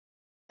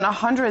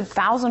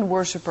100,000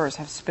 worshippers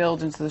have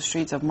spilled into the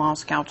streets of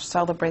Moscow to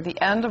celebrate the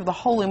end of the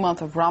holy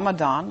month of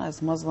Ramadan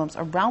as Muslims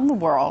around the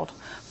world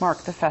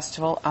mark the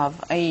festival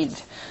of Eid.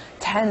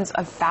 Tens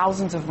of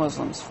thousands of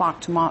Muslims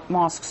flocked to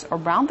mosques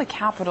around the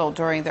capital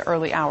during the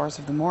early hours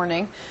of the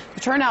morning. The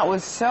turnout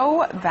was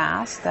so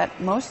vast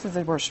that most of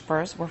the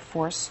worshippers were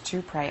forced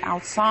to pray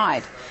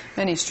outside.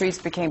 Many streets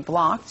became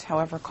blocked,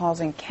 however,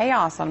 causing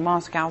chaos on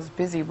Moscow's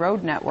busy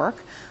road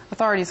network.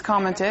 Authorities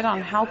commented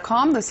on how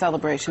calm the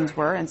celebrations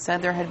were and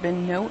said there had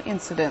been no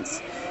incidents.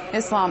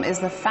 Islam is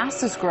the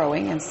fastest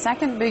growing and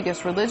second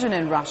biggest religion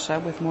in Russia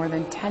with more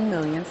than 10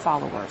 million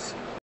followers.